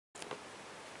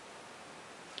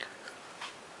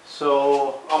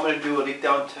So I'm going to do a leak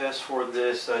down test for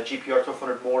this GPR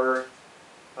 1200 motor.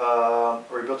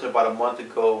 We built it about a month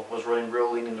ago. Was running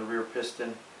real lean in the rear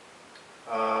piston.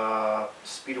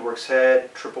 Speedworks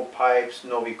head, triple pipes,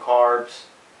 Novi carbs,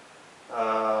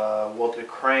 welded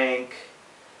crank.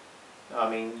 I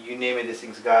mean, you name it, this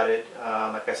thing's got it.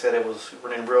 Like I said, it was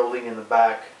running real lean in the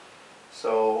back.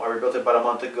 So I rebuilt it about a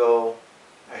month ago.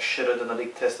 I should have done the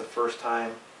leak test the first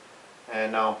time,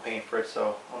 and now I'm paying for it.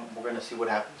 So we're going to see what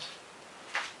happens.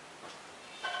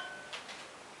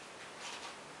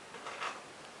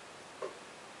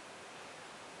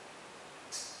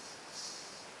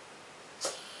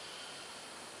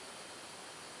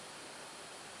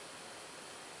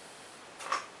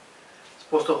 It's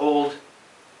supposed to hold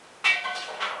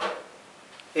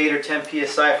 8 or 10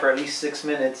 psi for at least 6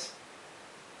 minutes,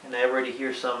 and I already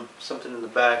hear something in the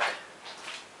back.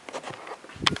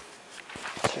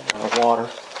 Turn on the water.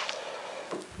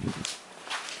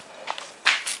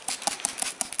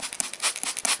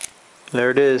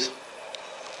 There it is.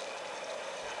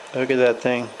 Look at that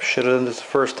thing. Should have done this the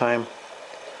first time.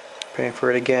 Paying for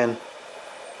it again.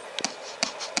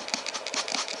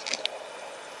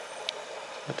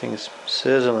 That thing is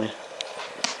sizzling.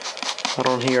 I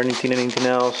don't hear anything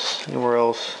else, anywhere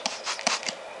else.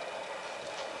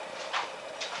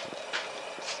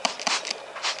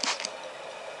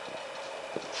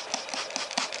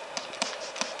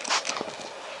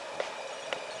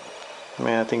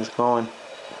 Man, that thing's going.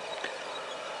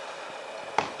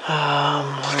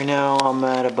 Right now I'm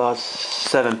at about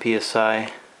 7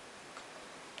 psi.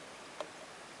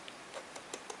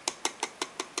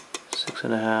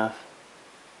 6.5.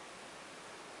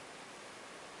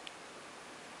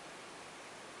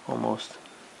 Almost.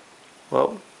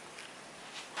 Well,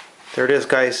 there it is,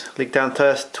 guys. Leak down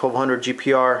test, 1200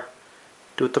 GPR.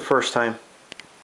 Do it the first time.